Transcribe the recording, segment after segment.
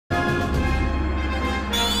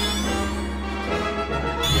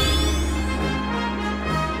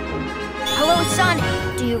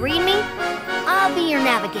you read me? I'll be your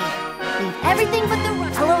navigator. Leave everything but the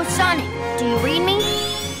road. Hello, Sonic. Do you read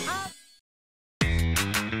me?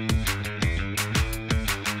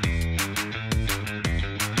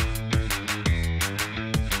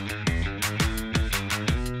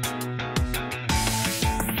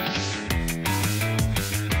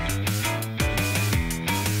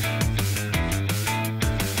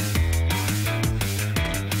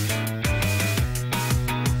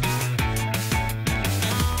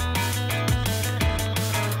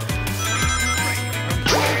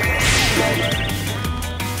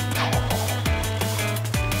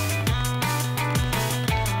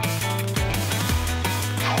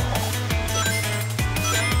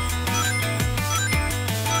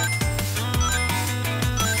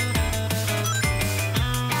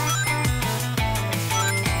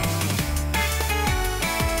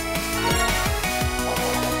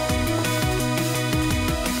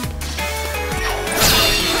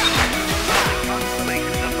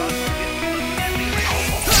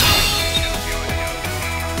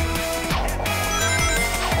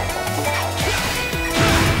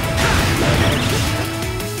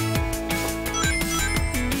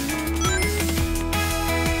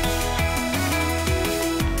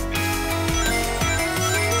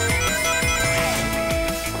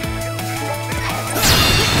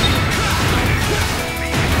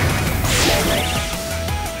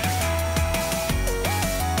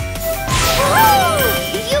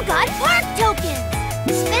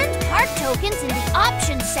 Tokens in the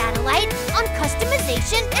Options satellite on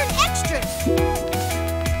customization and extras.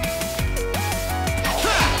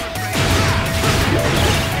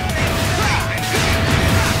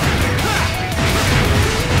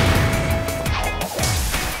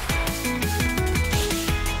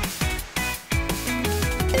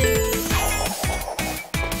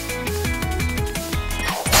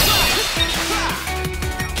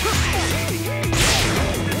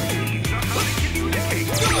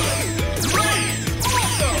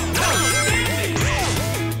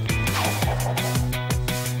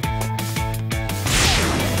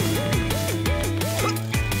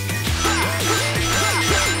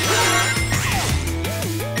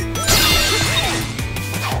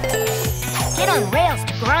 On rails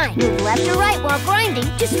to grind. Move left or right while grinding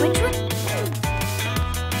to switch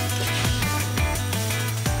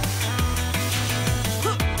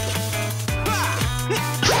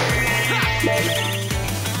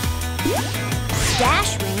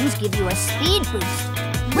Dash rings give you a speed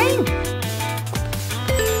boost. Ring!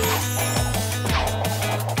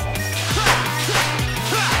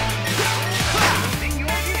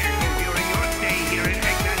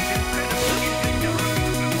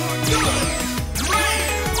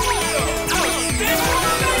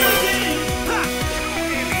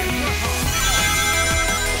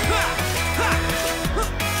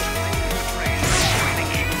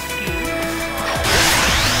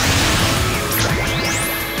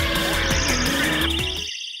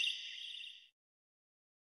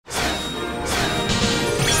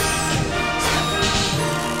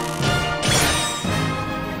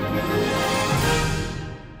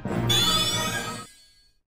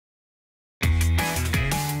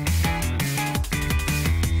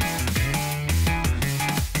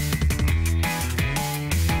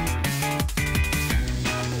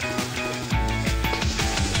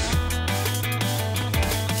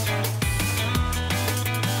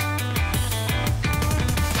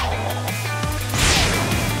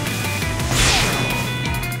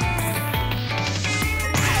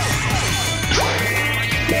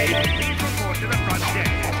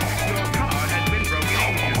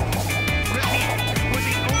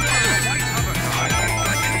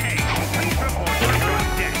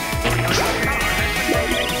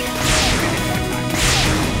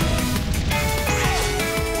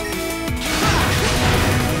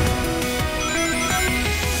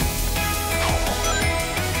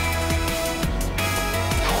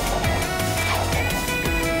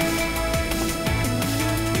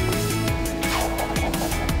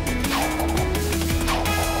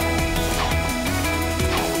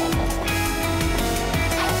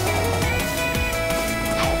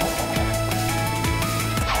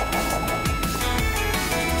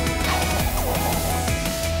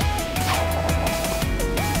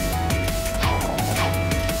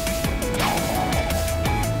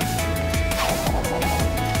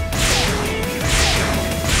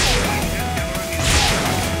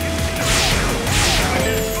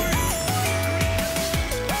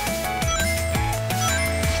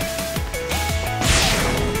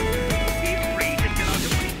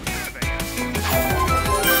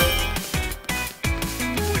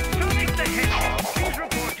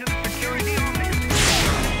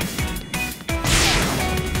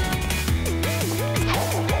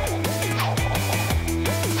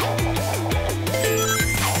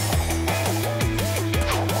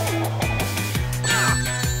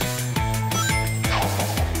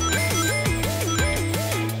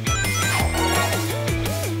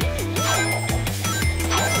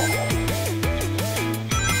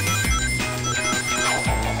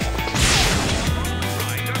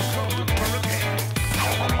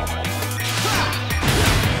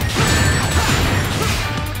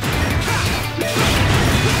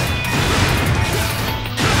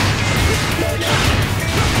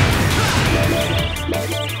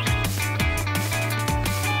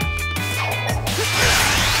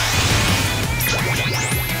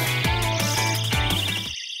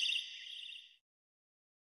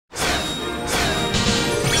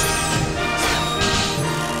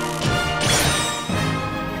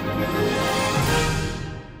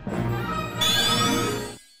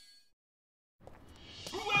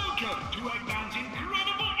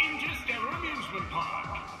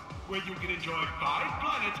 where you can enjoy 5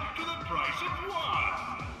 planets for the price of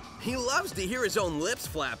 1. He loves to hear his own lips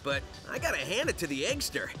flap, but I gotta hand it to the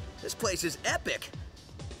Eggster. This place is epic.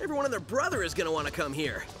 Everyone and their brother is gonna want to come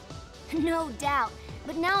here. No doubt,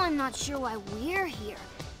 but now I'm not sure why we're here.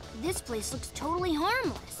 This place looks totally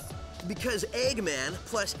harmless. Because Eggman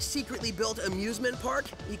plus secretly built amusement park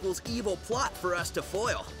equals evil plot for us to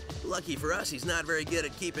foil. Lucky for us, he's not very good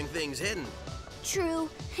at keeping things hidden. True,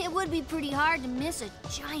 it would be pretty hard to miss a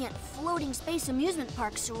giant floating space amusement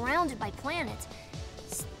park surrounded by planets.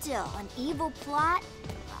 Still, an evil plot?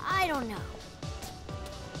 I don't know.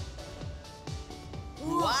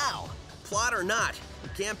 Wow! Plot or not, you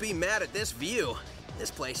can't be mad at this view. This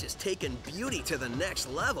place has taken beauty to the next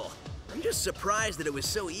level. I'm just surprised that it was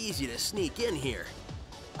so easy to sneak in here.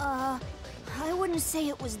 I wouldn't say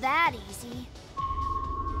it was that easy.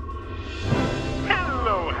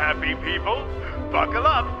 Hello, happy people! Buckle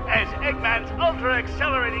up as Eggman's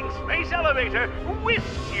ultra-accelerating space elevator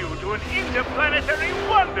whisks you to an interplanetary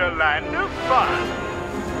wonderland of fun!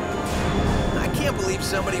 I can't believe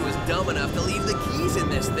somebody was dumb enough to leave the keys in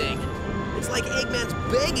this thing. It's like Eggman's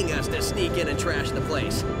begging us to sneak in and trash the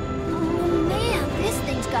place. Oh man, this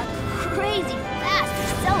thing's got crazy fast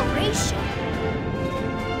acceleration.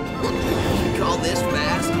 You call this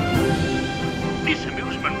fast? This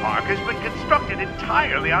amusement park has been constructed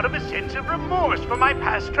entirely out of a sense of remorse for my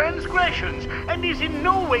past transgressions, and is in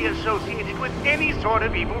no way associated with any sort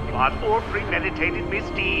of evil plot or premeditated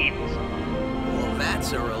misdeeds. Well,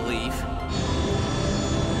 that's a relief.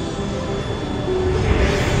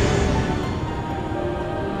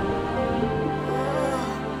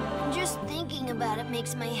 Just thinking about it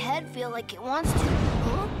makes my head feel like it wants to.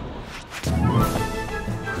 Huh?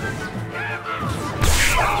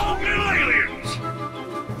 Little aliens!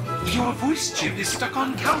 Your voice chip is stuck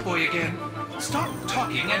on Cowboy again. Stop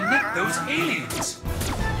talking and net those aliens.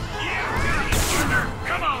 Yeah,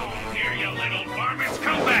 come on here, you little varmints.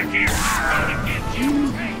 Come back here. I'm gonna get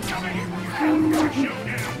you. Hey, come here.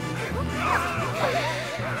 Showdown.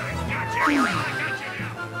 Gotcha.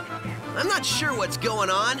 I'm not sure what's going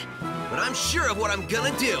on, but I'm sure of what I'm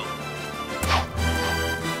gonna do.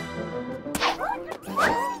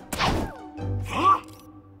 Huh?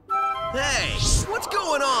 Hey, what's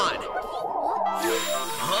going on?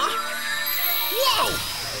 Huh? Whoa!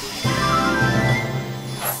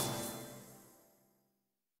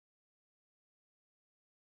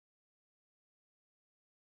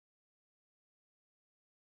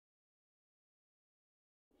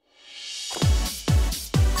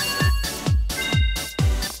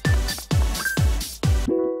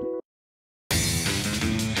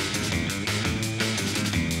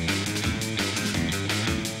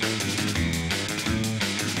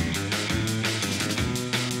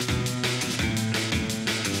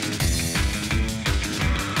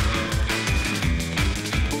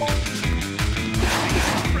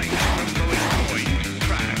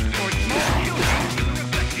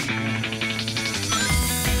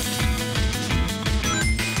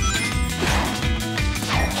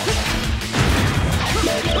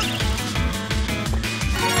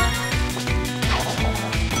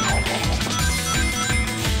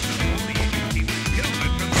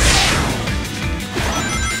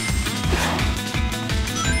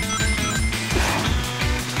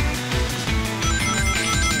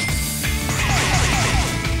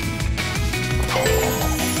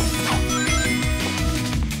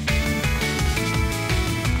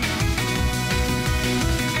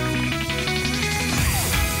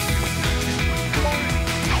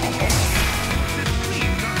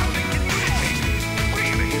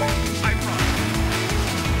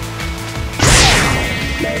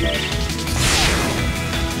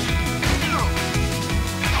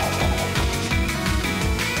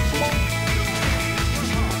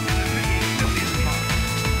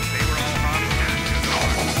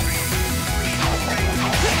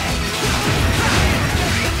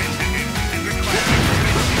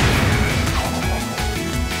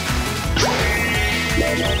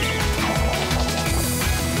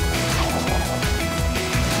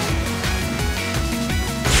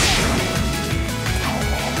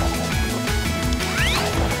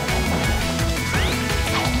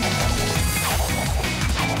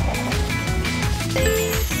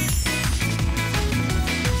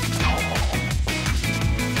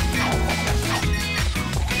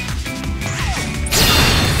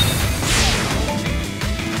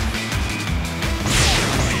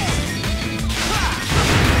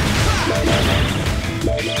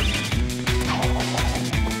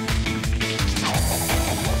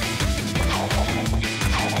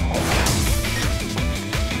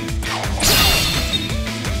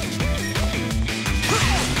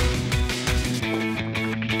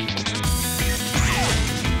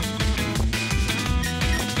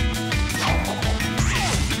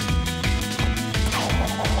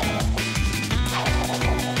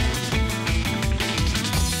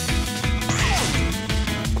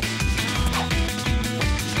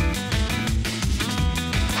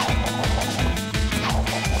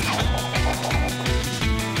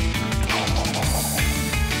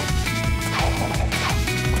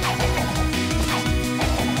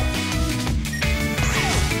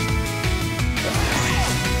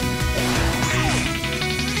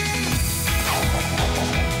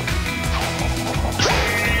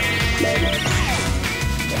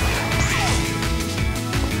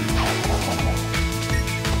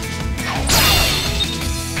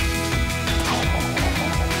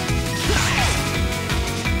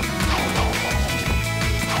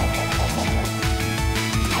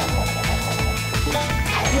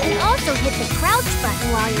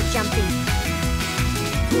 while you're jumping.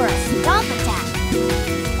 For a stomp attack.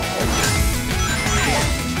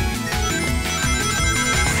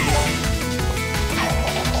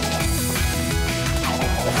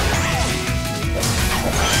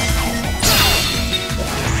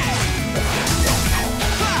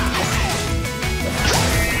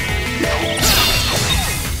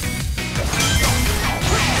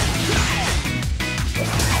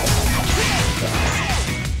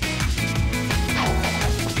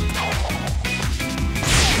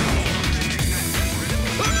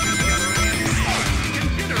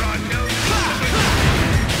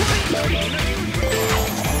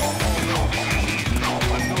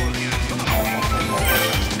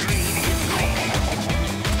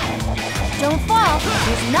 Don't fall.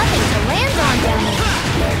 There's nothing to land on down there.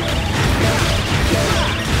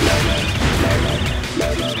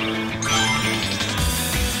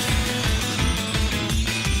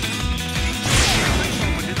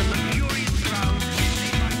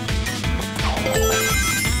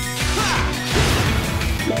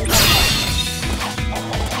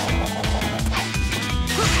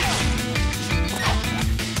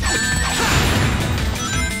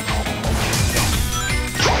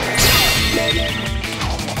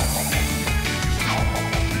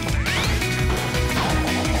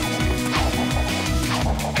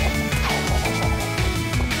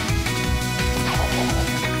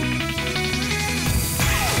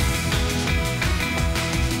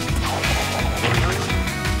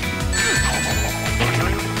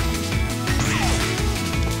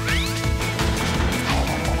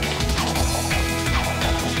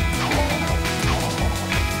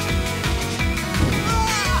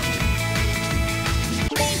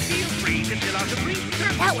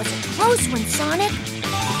 That was a close one, Sonic.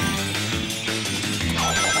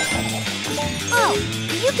 Oh,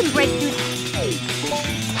 you can break through.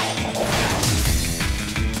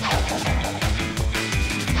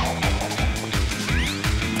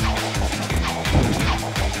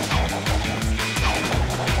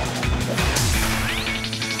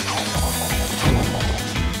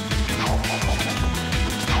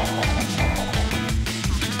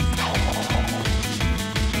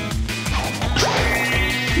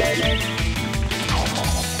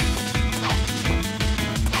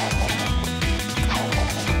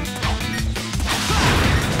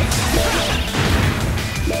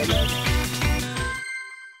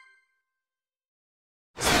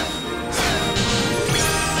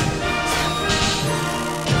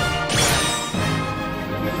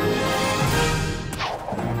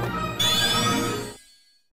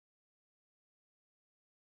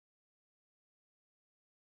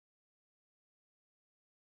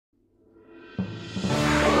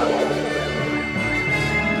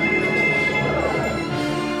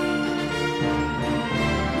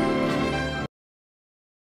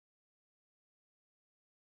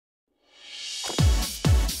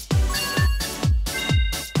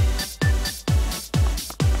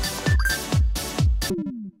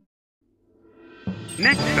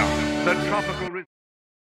 Next up, the tropical...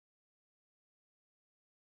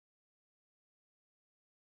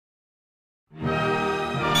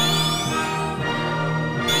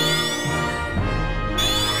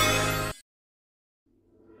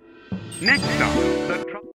 Next up,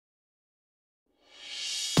 the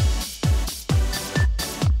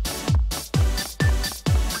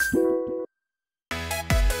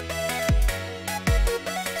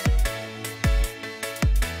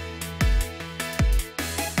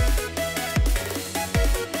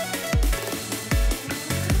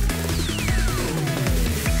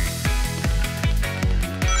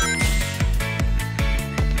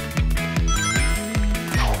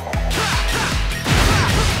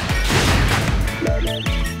Thank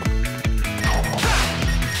you.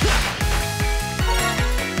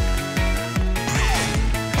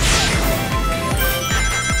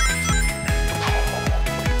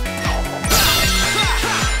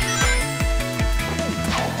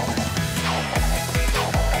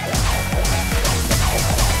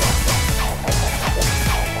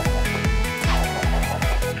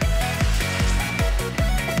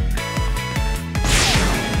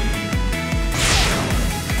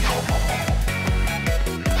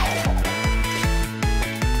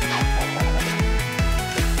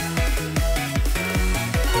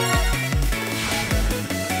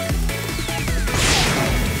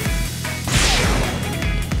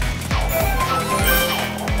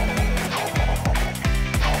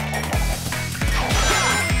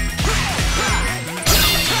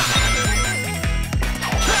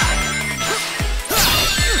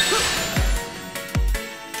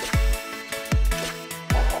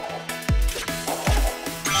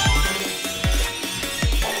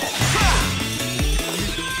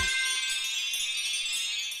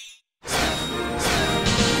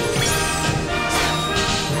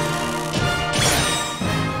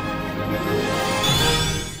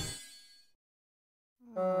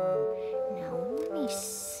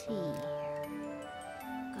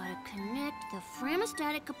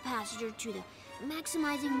 thermostatic capacitor to the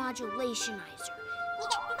maximizing modulationizer.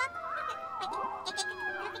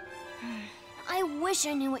 I wish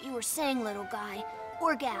I knew what you were saying, little guy,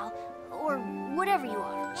 or gal, or whatever you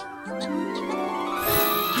are.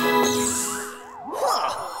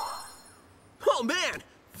 Huh. Oh man,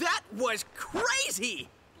 that was crazy!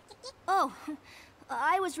 Oh,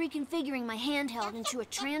 I was reconfiguring my handheld into a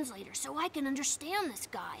translator so I can understand this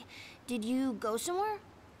guy. Did you go somewhere?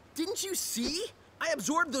 Didn't you see? I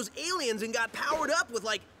absorbed those aliens and got powered up with,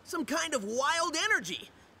 like, some kind of wild energy.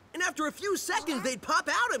 And after a few seconds, they'd pop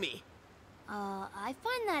out of me. I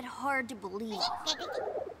find that hard to believe.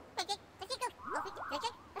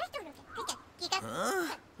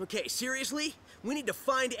 Huh? Okay, seriously? We need to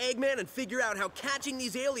find Eggman and figure out how catching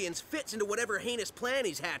these aliens fits into whatever heinous plan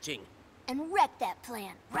he's hatching. And wreck that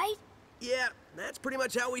plan, right? Yeah, that's pretty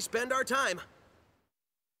much how we spend our time.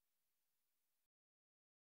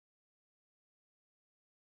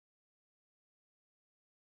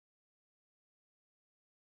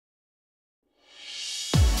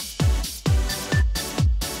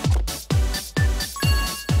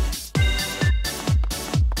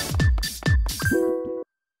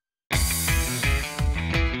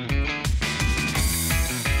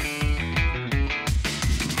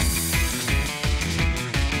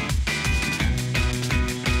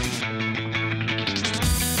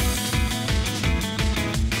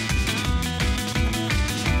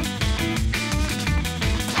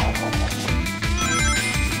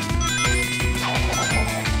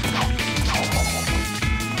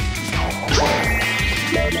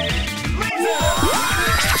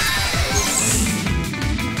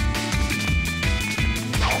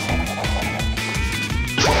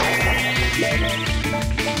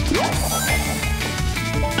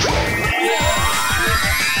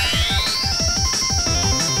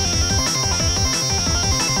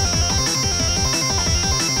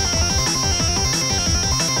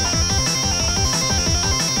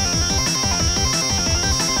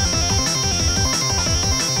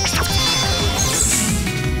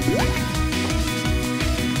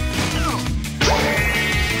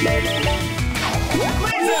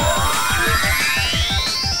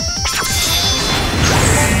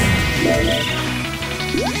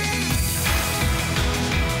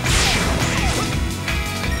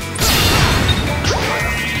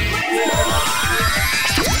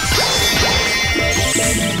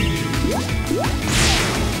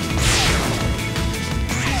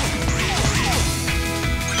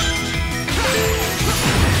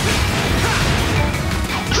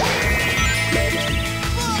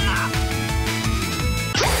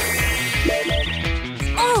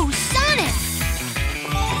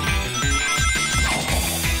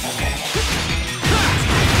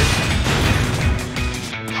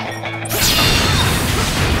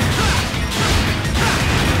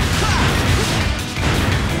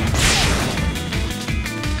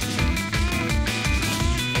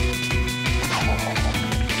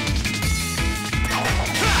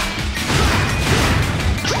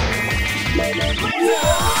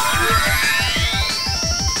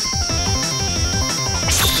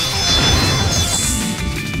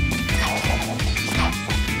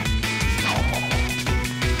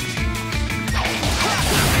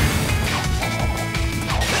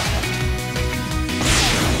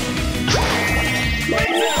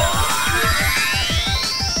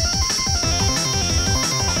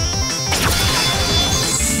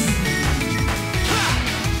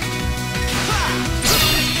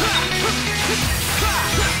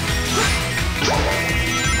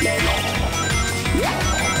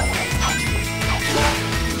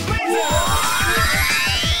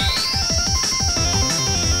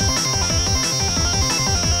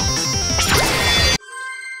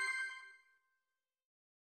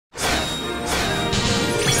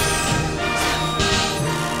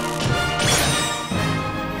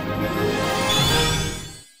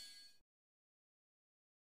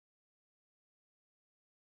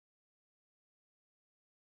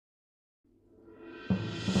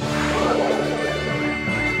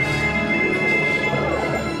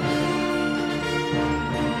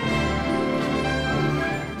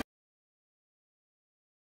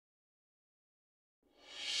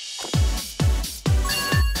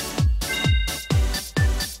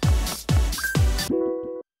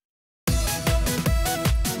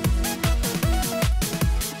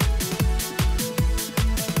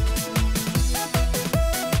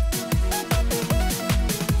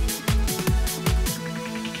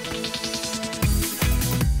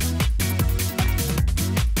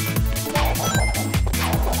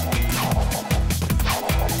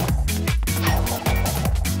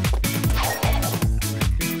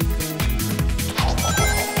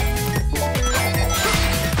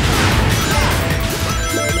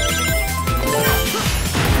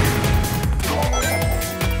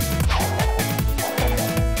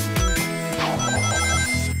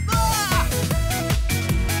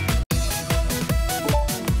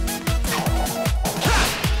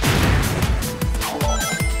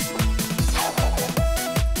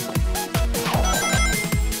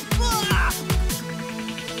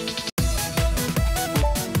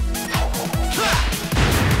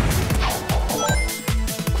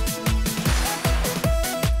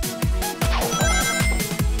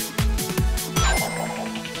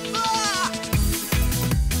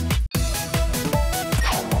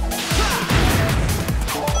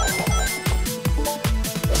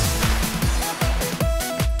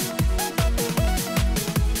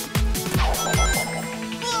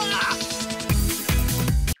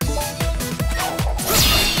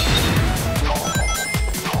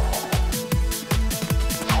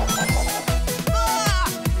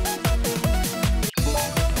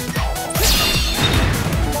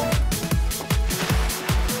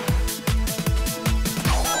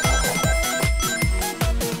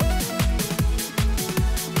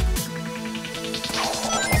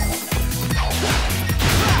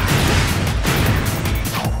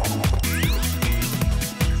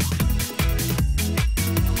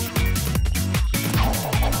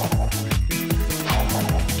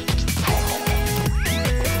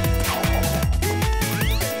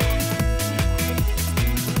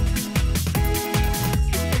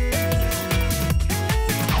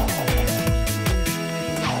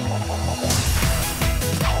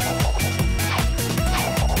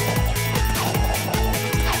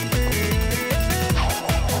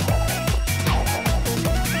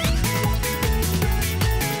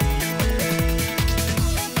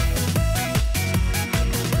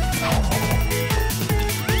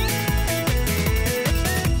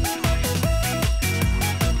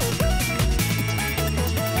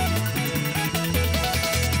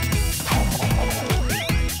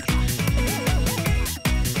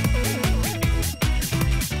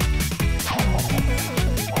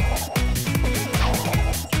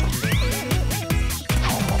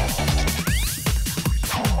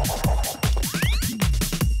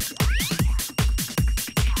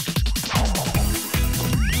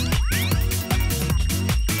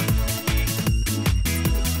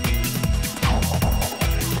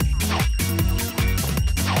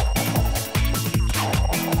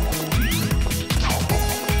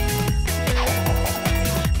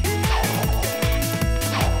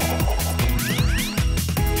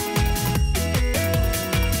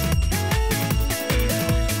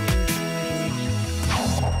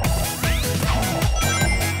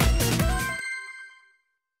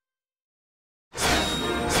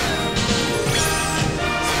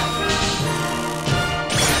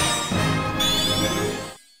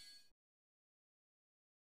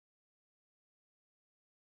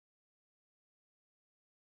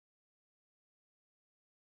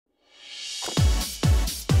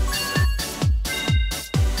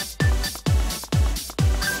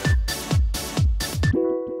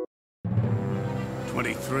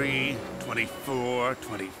 23, 24,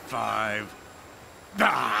 25.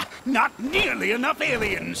 Ah, not nearly enough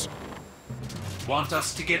aliens. Want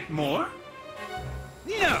us to get more?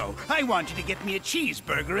 No, I want you to get me a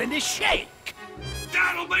cheeseburger and a shake.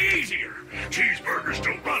 That'll be easier. Cheeseburgers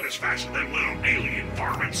don't run as fast as them little alien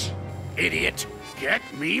varmints. Idiot, get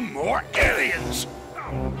me more aliens.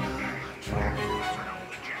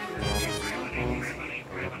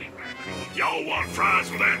 Y'all want fries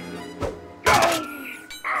with that? No!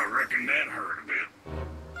 I reckon that hurt a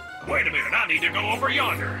bit. Wait a minute, I need to go over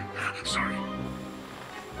yonder. Sorry.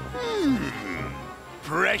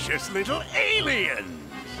 Precious little aliens.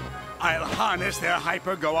 I'll harness their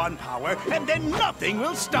hyper-go-on power, and then nothing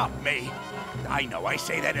will stop me. I know I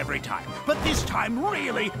say that every time, but this time,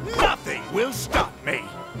 really, nothing will stop me.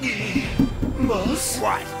 Boss?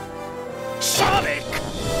 What? Sonic!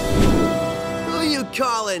 Who you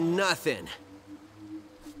calling nothing?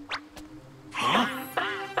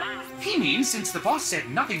 He means since the boss said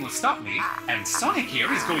nothing will stop me, and Sonic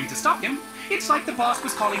here is going to stop him, it's like the boss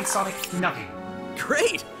was calling Sonic nothing.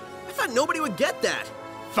 Great! I thought nobody would get that.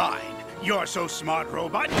 Fine. You're so smart,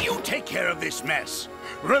 robot. You take care of this mess.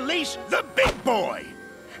 Release the big boy.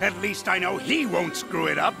 At least I know he won't screw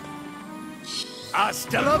it up.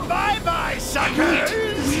 Hasta la bye-bye, suckers!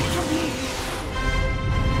 Wait for me.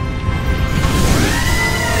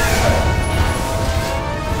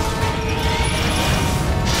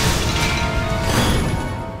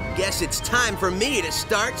 Guess it's time for me to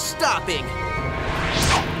start stopping.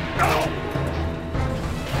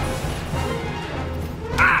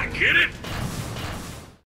 I get it.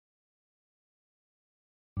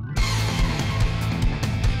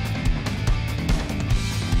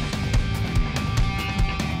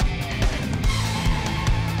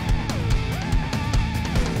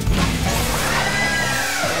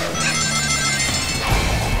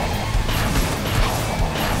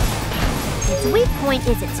 Its weak point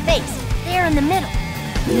is its face, there in the middle.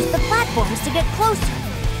 Use the platforms to get closer.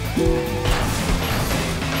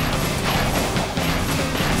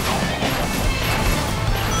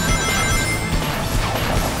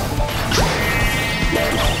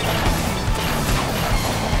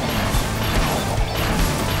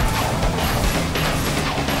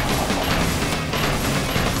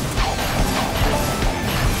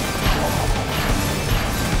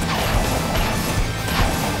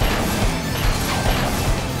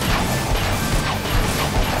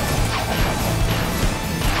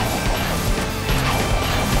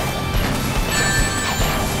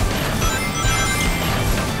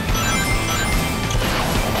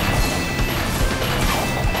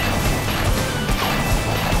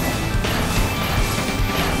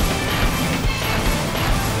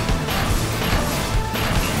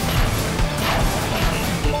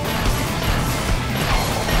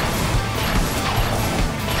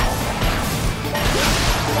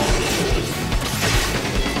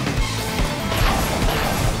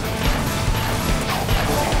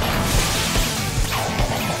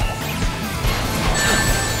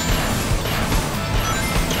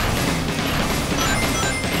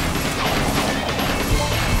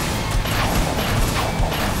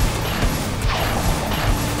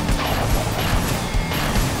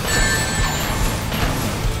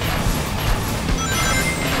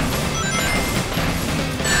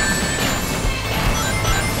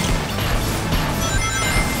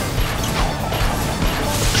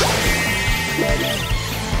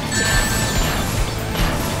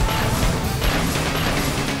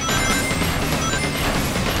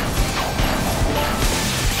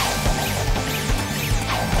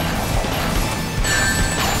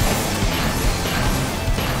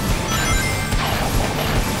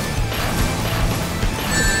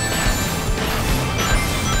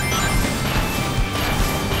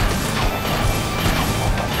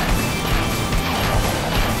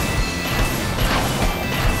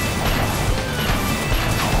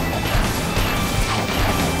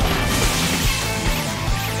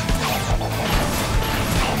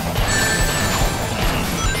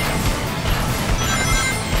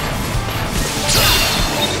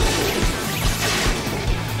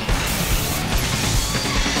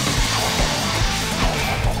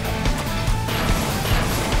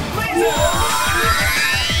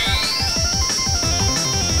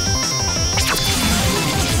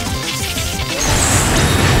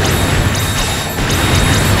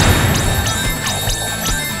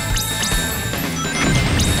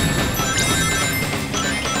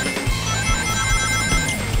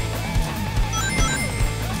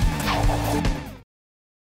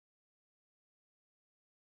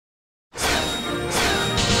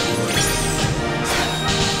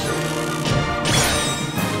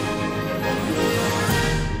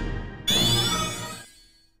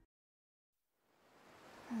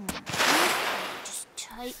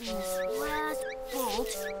 this last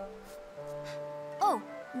bolt. Oh,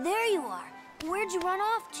 there you are. Where'd you run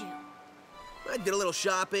off to? I did a little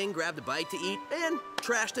shopping, grabbed a bite to eat, and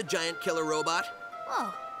trashed a giant killer robot.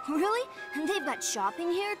 Oh, really? And they've got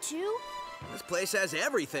shopping here, too? This place has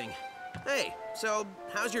everything. Hey, so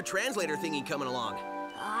how's your translator thingy coming along?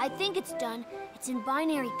 I think it's done. It's in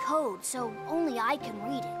binary code, so only I can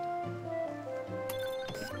read it.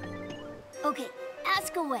 Okay,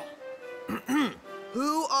 ask away.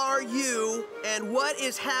 Who are you, and what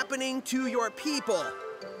is happening to your people?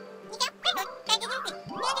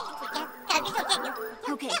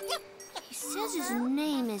 Okay, he says his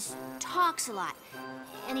name is Talks a Lot,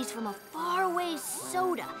 and he's from a faraway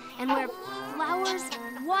soda, and where flowers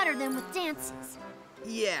water them with dances.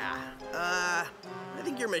 Yeah, I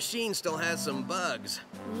think your machine still has some bugs.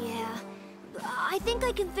 Yeah, I think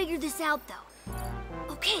I can figure this out, though.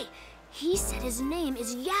 Okay, he said his name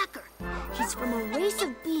is Yacker. He's from a race of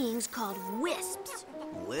beings called Wisps.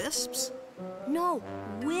 Wisps? No,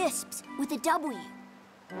 Wisps, with a W.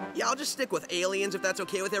 Yeah, I'll just stick with aliens if that's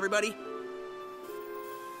okay with everybody.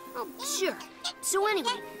 Oh, sure. So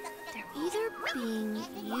anyway, they're either being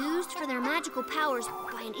used for their magical powers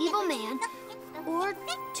by an evil man, or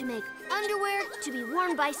to make underwear to be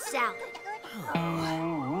worn by Sally.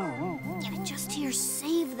 I just hear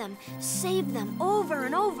save them, over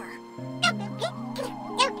and over.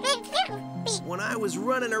 When I was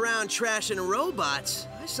running around trashing robots,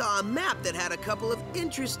 I saw a map that had a couple of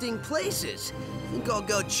interesting places. I think I'll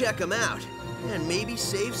go check them out, and maybe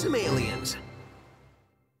save some aliens.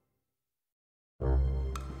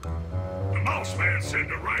 The boss man said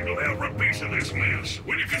to wrangle every piece of this mess.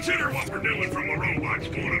 When you consider what we're doing from a robot's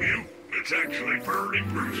point of view, it's actually pretty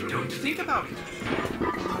gruesome. Don't think about it.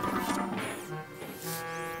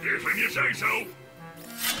 If you say so.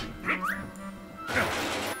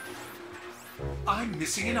 I'm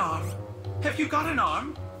missing an arm. Have you got an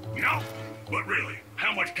arm? No, but really,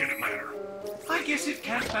 how much can it matter? I guess it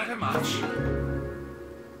can't matter much.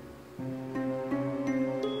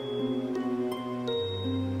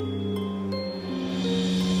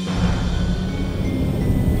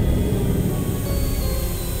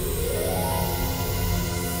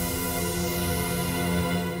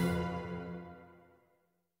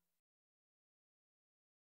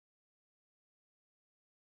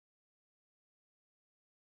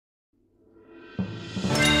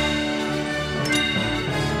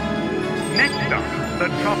 Next up, the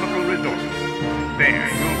tropical resort. There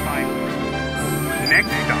you'll find.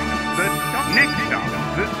 Next stop,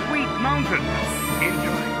 the sweet mountain.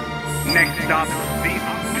 Enjoy. Next stop,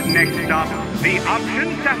 the option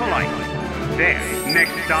satellite. There.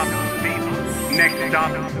 Next stop,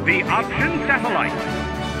 the option satellite.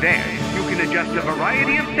 There, you can adjust a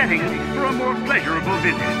variety of settings for a more pleasurable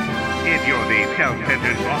visit. If you're the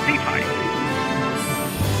self-centered bossy type.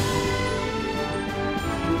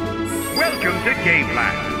 Welcome to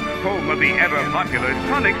Gameland, home of the ever-popular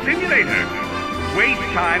Sonic Simulator. Waste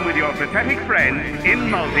time with your pathetic friends in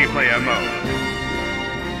multiplayer mode.